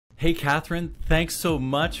Hey, Catherine, thanks so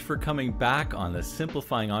much for coming back on the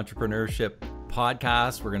Simplifying Entrepreneurship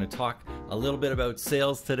podcast. We're going to talk a little bit about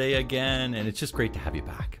sales today again, and it's just great to have you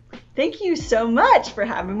back. Thank you so much for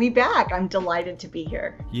having me back. I'm delighted to be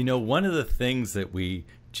here. You know, one of the things that we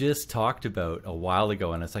just talked about a while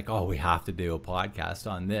ago, and it's like, oh, we have to do a podcast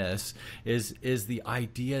on this, is the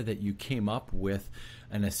idea that you came up with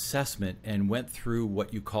an assessment and went through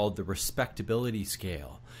what you called the respectability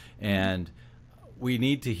scale. And we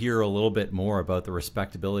need to hear a little bit more about the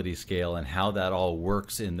respectability scale and how that all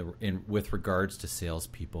works with regards to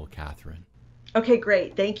salespeople, Catherine. Okay,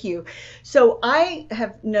 great. Thank you. So I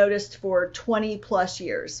have noticed for 20 plus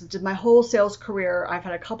years, my whole sales career, I've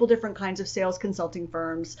had a couple different kinds of sales consulting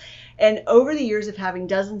firms. And over the years of having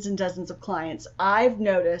dozens and dozens of clients, I've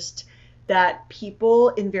noticed that people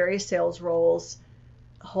in various sales roles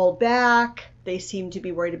hold back. They seem to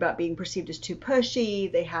be worried about being perceived as too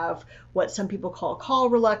pushy. They have what some people call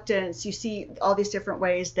reluctance. You see all these different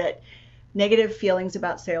ways that negative feelings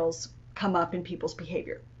about sales come up in people's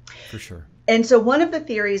behavior. For sure. And so one of the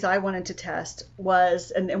theories I wanted to test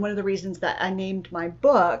was, and one of the reasons that I named my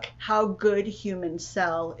book, How Good Humans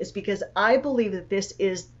Sell, is because I believe that this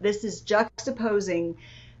is juxtaposing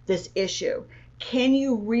this issue. Can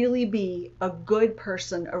you really be a good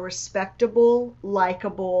person, a respectable,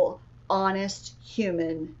 likable, honest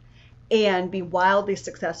human, and be wildly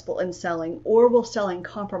successful in selling? Or will selling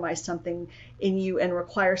compromise something in you and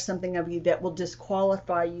require something of you that will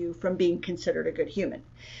disqualify you from being considered a good human?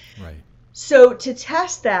 Right. So to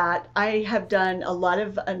test that, I have done a lot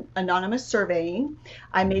of anonymous surveying.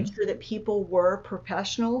 I made sure that people were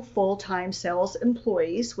professional, full-time sales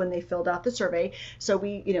employees when they filled out the survey. So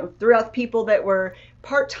we, threw out the people that were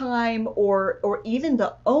part-time or even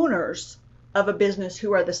the owners of a business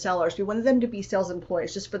who are the sellers. We wanted them to be sales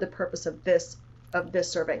employees just for the purpose of this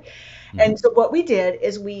survey. Mm-hmm. And so what we did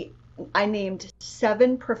is I named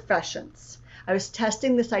 7 professions. I was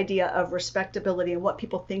testing this idea of respectability and what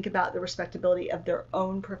people think about the respectability of their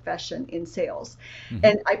own profession in sales. Mm-hmm.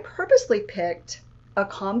 And I purposely picked a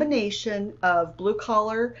combination of blue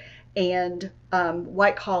collar and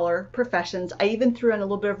white collar professions. I even threw in a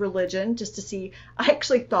little bit of religion just to see. I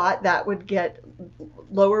actually thought that would get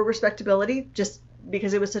lower respectability just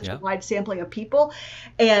because it was such a wide sampling of people.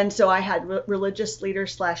 And so I had religious leader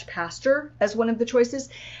 / pastor as one of the choices.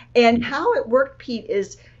 And how it worked, Pete,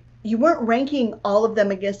 is you weren't ranking all of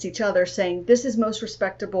them against each other saying this is most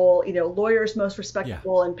respectable, lawyers most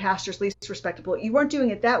respectable and pastors least respectable. You weren't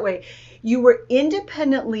doing it that way. You were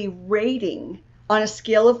independently rating on a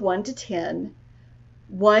scale of 1 to 10,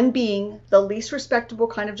 1 being the least respectable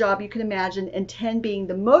kind of job you can imagine and 10 being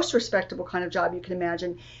the most respectable kind of job you can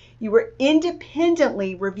imagine. You were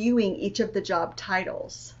independently reviewing each of the job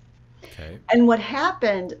titles. Okay. And what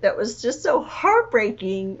happened that was just so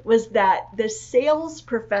heartbreaking was that the sales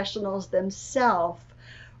professionals themselves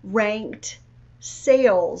ranked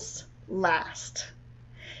sales last.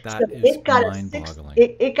 That is mind-boggling.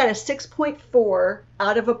 It got a 6.4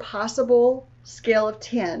 out of a possible scale of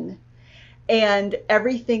 10, and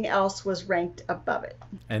everything else was ranked above it.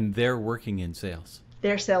 And they're working in sales.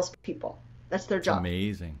 They're salespeople. That's their job.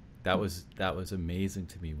 Amazing. That was amazing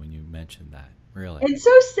to me when you mentioned that. Really. It's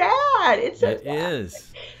so sad. It's so sad. It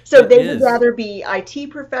is. So they would rather be IT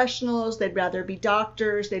professionals. They'd rather be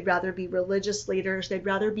doctors. They'd rather be religious leaders. They'd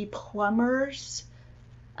rather be plumbers.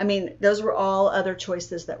 I mean, those were all other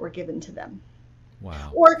choices that were given to them.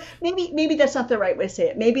 Wow. Or maybe that's not the right way to say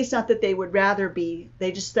it. Maybe it's not that they would rather be.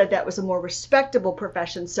 They just said that was a more respectable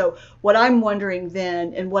profession. So what I'm wondering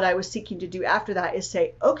then, and what I was seeking to do after that, is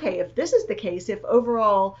say, okay, if this is the case, if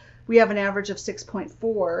overall we have an average of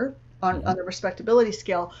 6.4 on the respectability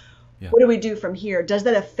scale, what do we do from here? Does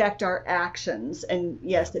that affect our actions? And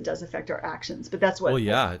yes, it does affect our actions, but that's what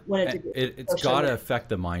I wanted to do. It's got to affect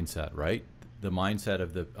the mindset, right? The mindset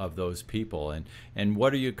of those people. And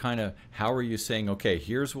what are you how are you saying, okay,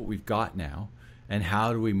 here's what we've got now, and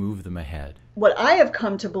how do we move them ahead? What I have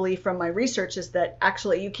come to believe from my research is that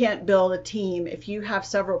actually you can't build a team. If you have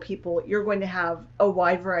several people, you're going to have a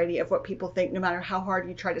wide variety of what people think, no matter how hard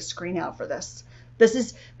you try to screen out for this. This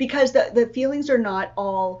is because the feelings are not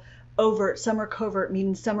all overt. Some are covert,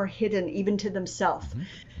 meaning some are hidden even to themselves. Mm-hmm.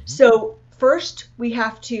 So first, we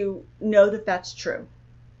have to know that that's true.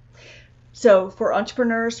 So for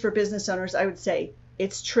entrepreneurs, for business owners, I would say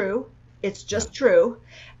it's true. It's just true.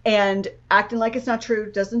 And acting like it's not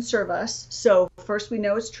true doesn't serve us. So first, we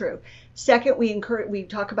know it's true. Second, we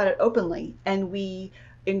talk about it openly, and we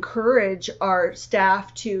encourage our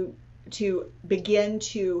staff to begin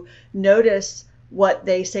to notice what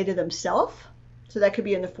they say to themselves So that could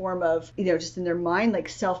be in the form of, just in their mind, like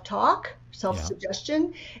self-talk,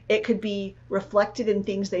 self-suggestion. It could be reflected in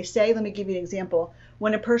things they say. Let me give you an example.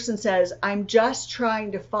 When a person says, I'm just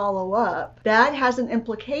trying to follow up, that has an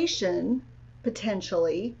implication,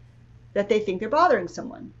 potentially, that they think they're bothering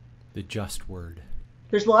someone. The just word.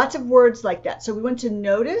 There's lots of words like that. So we want to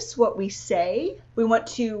notice what we say. We want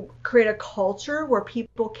to create a culture where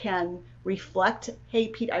people can reflect, hey,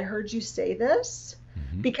 Pete, I heard you say this.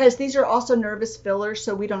 Because these are also nervous fillers,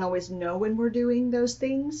 so we don't always know when we're doing those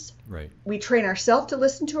things. Right. We train ourselves to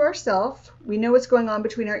listen to ourselves. We know what's going on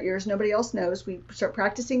between our ears. Nobody else knows. We start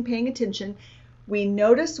practicing paying attention. We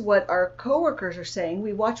notice what our coworkers are saying.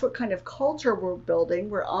 We watch what kind of culture we're building.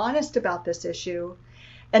 We're honest about this issue.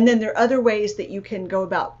 And then there are other ways that you can go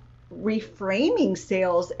about reframing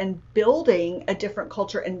sales and building a different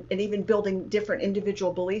culture and even building different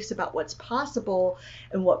individual beliefs about what's possible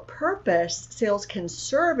and what purpose sales can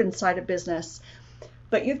serve inside a business.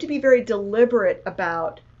 But you have to be very deliberate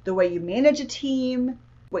about the way you manage a team,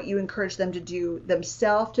 what you encourage them to do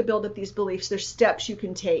themselves to build up these beliefs. There's steps you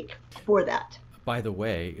can take for that. By the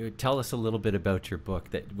way, tell us a little bit about your book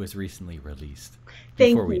that was recently released.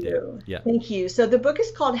 Thank you. Yeah. Thank you. So the book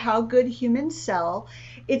is called How Good Humans Sell.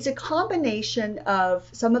 It's a combination of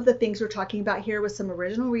some of the things we're talking about here with some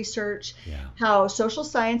original research, how social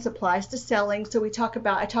science applies to selling. So I talk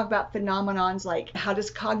about phenomenons like how does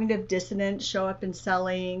cognitive dissonance show up in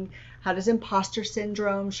selling? How does imposter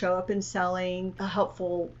syndrome show up in selling? A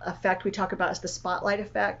helpful effect we talk about is the spotlight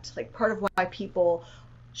effect. Like part of why people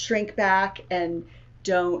shrink back and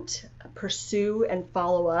don't pursue and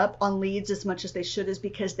follow up on leads as much as they should is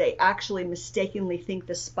because they actually mistakenly think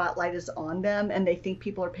the spotlight is on them and they think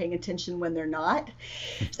people are paying attention when they're not.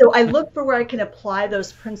 So I look for where I can apply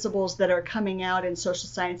those principles that are coming out in social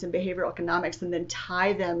science and behavioral economics and then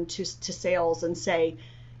tie them to sales and say,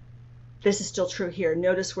 this is still true here.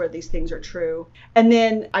 Notice where these things are true. And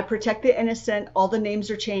then I protect the innocent. All the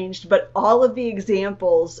names are changed, but all of the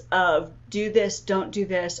examples of do this, don't do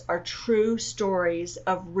this are true stories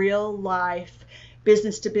of real life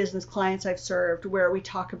business to business clients I've served where we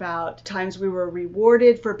talk about times we were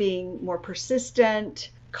rewarded for being more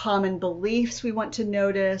persistent, common beliefs we want to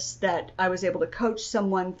notice that I was able to coach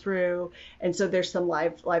someone through. And so there's some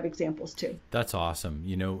live examples too. That's awesome.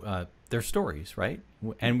 They're stories, right?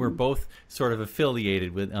 And we're both sort of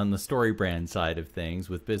affiliated with on the story brand side of things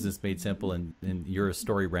with Business Made Simple, and you're a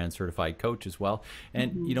story brand certified coach as well.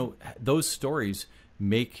 And those stories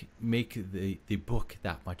make the book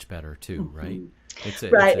that much better too, right?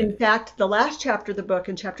 In fact, the last chapter of the book,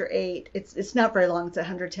 in chapter 8, it's not very long. It's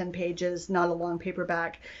 110 pages, not a long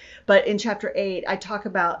paperback. But in chapter 8, I talk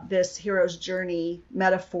about this hero's journey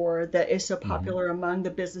metaphor that is so popular among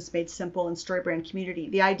the Business Made Simple and story brand community.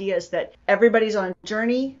 The idea is that everybody's on a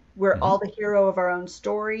journey. We're all the hero of our own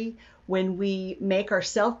story. When we make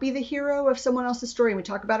ourselves be the hero of someone else's story, and we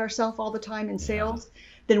talk about ourselves all the time in sales,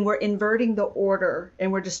 then we're inverting the order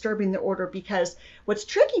and we're disturbing the order, because what's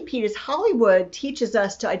tricky, Pete, is Hollywood teaches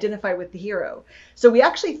us to identify with the hero. So we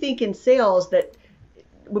actually think in sales that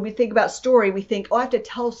when we think about story, we think, oh, I have to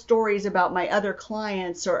tell stories about my other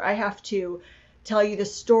clients, or I have to tell you the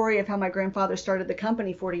story of how my grandfather started the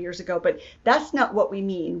company 40 years ago. But that's not what we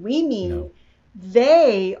mean. We mean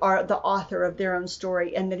they are the author of their own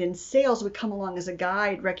story. And that in sales, we come along as a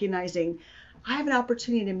guide, recognizing I have an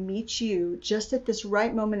opportunity to meet you just at this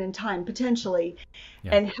right moment in time, potentially,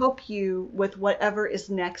 and help you with whatever is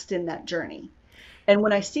next in that journey. And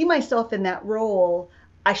when I see myself in that role,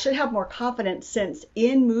 I should have more confidence, since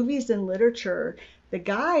in movies and literature, the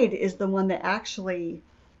guide is the one that actually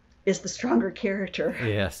is the stronger character.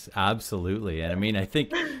 Yes, absolutely. And I mean, I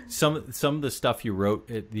think some of the stuff you wrote,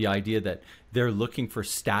 the idea that they're looking for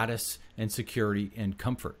status and security and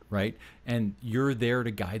comfort, right? And you're there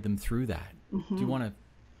to guide them through that. Do you want to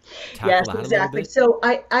tackle that a little bit? So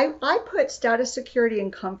I put status, security,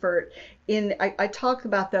 and comfort in, I talk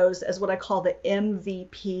about those as what I call the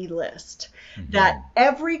MVP list. That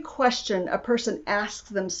every question a person asks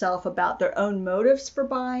themselves about their own motives for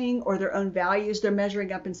buying or their own values, they're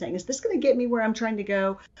measuring up and saying, is this going to get me where I'm trying to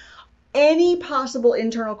go? Any possible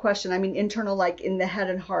internal question, I mean internal like in the head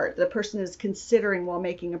and heart, the person is considering while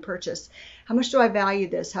making a purchase. How much do I value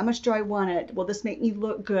this? How much do I want it? Will this make me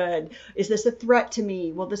look good? Is this a threat to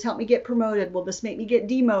me? Will this help me get promoted? Will this make me get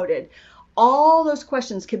demoted? All those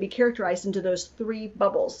questions can be characterized into those 3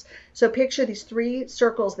 bubbles. So picture these 3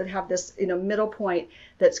 circles that have this middle point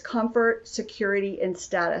that's comfort, security, and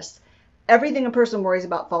status. Everything a person worries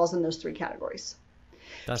about falls in those 3 categories.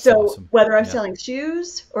 That's so awesome. Whether I'm selling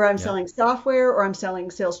shoes or I'm selling software or I'm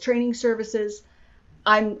selling sales training services,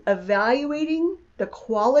 I'm evaluating the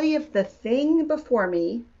quality of the thing before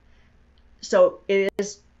me. So it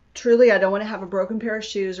is truly, I don't want to have a broken pair of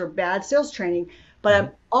shoes or bad sales training, but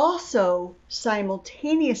I'm also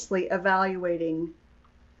simultaneously evaluating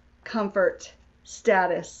comfort,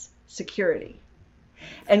 status, security.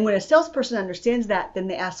 And when a salesperson understands that, then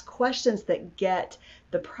they ask questions that get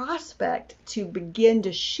the prospect to begin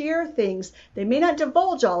to share things. They may not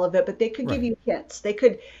divulge all of it, but they could give you hints. They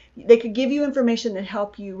could give you information that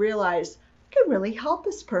help you realize I can really help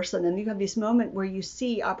this person. And you have this moment where you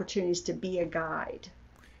see opportunities to be a guide.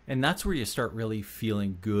 And that's where you start really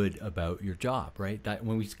feeling good about your job, right? That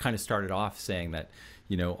when we kind of started off saying that,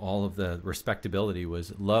 you know, all of the respectability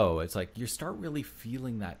was low, it's like you start really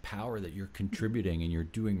feeling that power that you're contributing and you're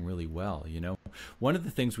doing really well. You know, one of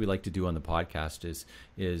the things we like to do on the podcast is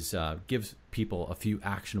gives people a few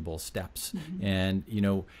actionable steps. And, you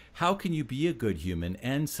know, how can you be a good human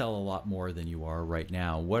and sell a lot more than you are right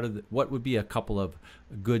now? What would be a couple of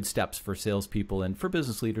good steps for salespeople and for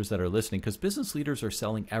business leaders that are listening? Because business leaders are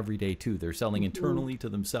selling every day too. They're selling internally to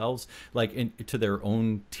themselves, like to their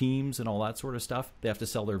own teams and all that sort of stuff. They have to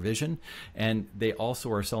sell their vision, and they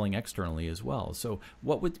also are selling externally as well. So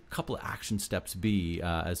what would a couple of action steps be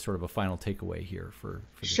as sort of a final takeaway here for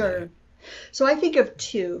the day? So I think of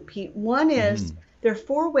two, Pete. One is there are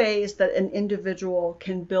 4 ways that an individual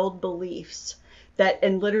can build beliefs that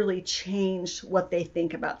and literally change what they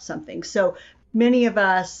think about something. So many of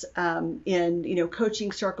us in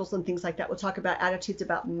coaching circles and things like that will talk about attitudes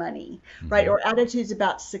about money, right? Or attitudes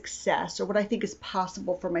about success, or what I think is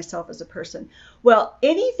possible for myself as a person. Well,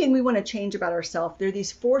 anything we want to change about ourselves, there are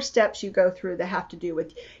these 4 steps you go through that have to do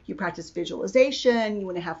with you practice visualization, you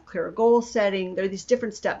want to have clear goal setting. There are these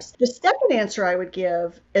different steps. The second answer I would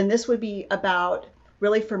give, and this would be about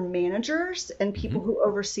really for managers and people who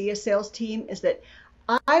oversee a sales team, is that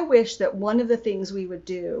I wish that one of the things we would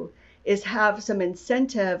do is have some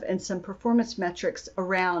incentive and some performance metrics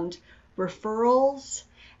around referrals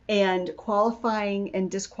and qualifying and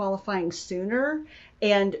disqualifying sooner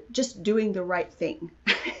and just doing the right thing.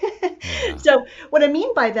 So what I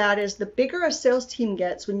mean by that is the bigger a sales team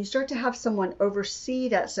gets, when you start to have someone oversee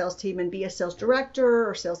that sales team and be a sales director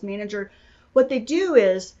or sales manager, what they do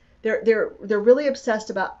is they're really obsessed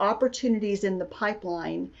about opportunities in the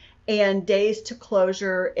pipeline and days to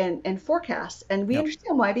closure and forecasts. And we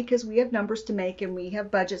understand why, because we have numbers to make and we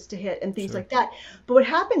have budgets to hit and things like that. But what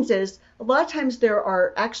happens is a lot of times there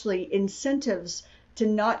are actually incentives to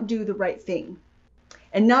not do the right thing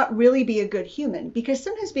and not really be a good human, because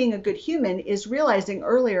sometimes being a good human is realizing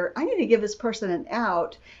earlier, I need to give this person an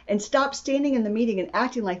out and stop standing in the meeting and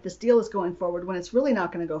acting like this deal is going forward when it's really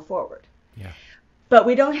not going to go forward. Yeah. But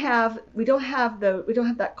we don't have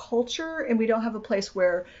that culture, and we don't have a place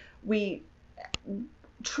where we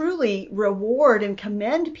truly reward and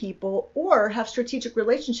commend people or have strategic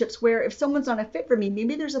relationships where if someone's not a fit for me,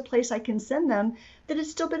 maybe there's a place I can send them that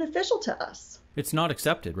is still beneficial to us. It's not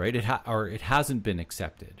accepted, right? It hasn't been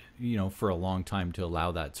accepted, you know, for a long time to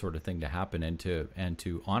allow that sort of thing to happen and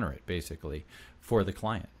to honor it basically for the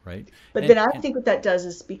client, right? But then I think what that does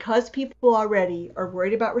is, because people already are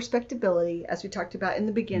worried about respectability, as we talked about in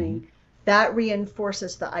the beginning, that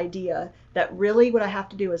reinforces the idea that really what I have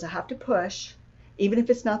to do is I have to push, even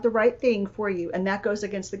if it's not the right thing for you. And that goes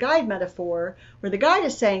against the guide metaphor, where the guide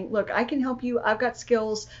is saying, look, I can help you. I've got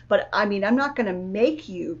skills, but I mean, I'm not going to make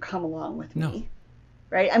you come along with me.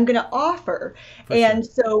 Right? I'm going to offer.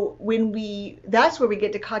 So that's where we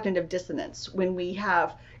get to cognitive dissonance, when we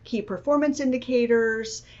have key performance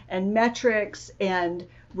indicators and metrics and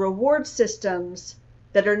reward systems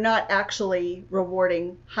that are not actually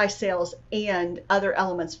rewarding high sales and other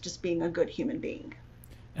elements of just being a good human being.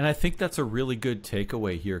 And I think that's a really good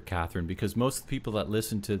takeaway here, Catherine, because most of the people that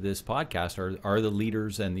listen to this podcast are the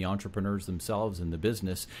leaders and the entrepreneurs themselves in the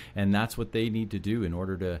business, and that's what they need to do in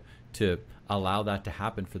order to allow that to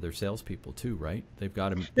happen for their salespeople too, right? They've got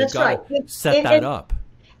to set that up.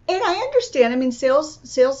 And I understand. I mean,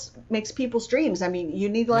 sales makes people's dreams. I mean, you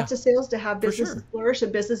need lots of sales to have businesses flourish,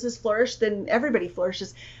 and businesses flourish, then everybody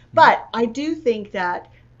flourishes. But I do think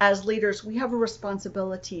that as leaders, we have a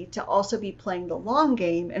responsibility to also be playing the long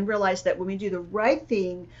game and realize that when we do the right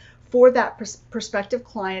thing for that prospective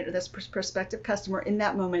client or this prospective customer in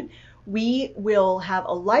that moment, we will have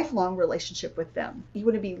a lifelong relationship with them. You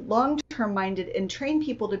want to be long-term minded and train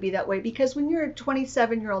people to be that way, because when you're a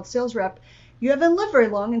 27-year-old sales rep, you haven't lived very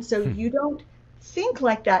long, and so you don't think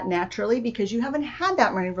like that naturally because you haven't had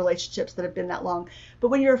that many relationships that have been that long. But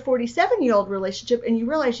when you're a 47-year-old relationship and you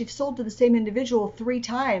realize you've sold to the same individual 3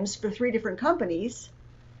 times for 3 different companies,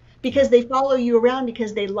 because they follow you around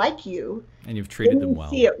because they like you. And you've treated Then them you well.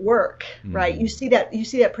 see it work, right? Hmm. You see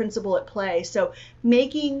that principle at play. So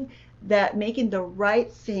making the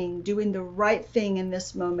right thing, doing the right thing in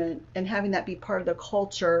this moment, and having that be part of the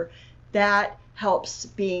culture, that helps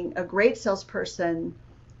being a great salesperson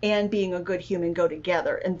and being a good human go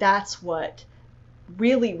together. And that's what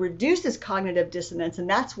really reduces cognitive dissonance. And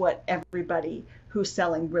that's what everybody who's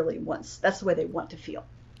selling really wants. That's the way they want to feel.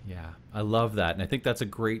 Yeah, I love that. And I think that's a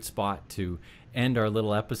great spot to end our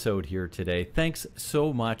little episode here today. Thanks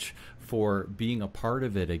so much for being a part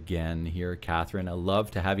of it again here, Catherine. I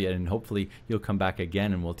love to have you, and hopefully you'll come back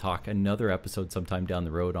again and we'll talk another episode sometime down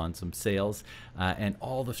the road on some sales and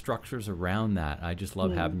all the structures around that. I just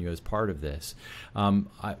love having you as part of this.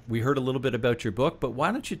 We heard a little bit about your book, but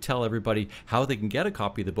why don't you tell everybody how they can get a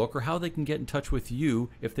copy of the book or how they can get in touch with you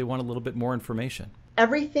if they want a little bit more information?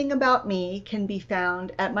 Everything about me can be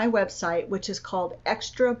found at my website, which is called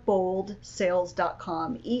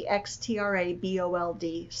extraboldsales.com,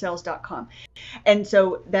 EXTRABOLD sales.com. And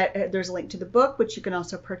so that there's a link to the book, which you can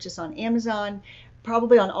also purchase on Amazon,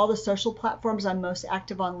 probably on all the social platforms. I'm most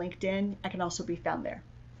active on LinkedIn. I can also be found there.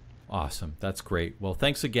 Awesome. That's great. Well,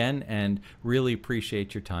 thanks again, and really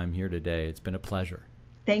appreciate your time here today. It's been a pleasure.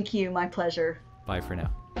 Thank you. My pleasure. Bye for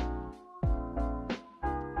now.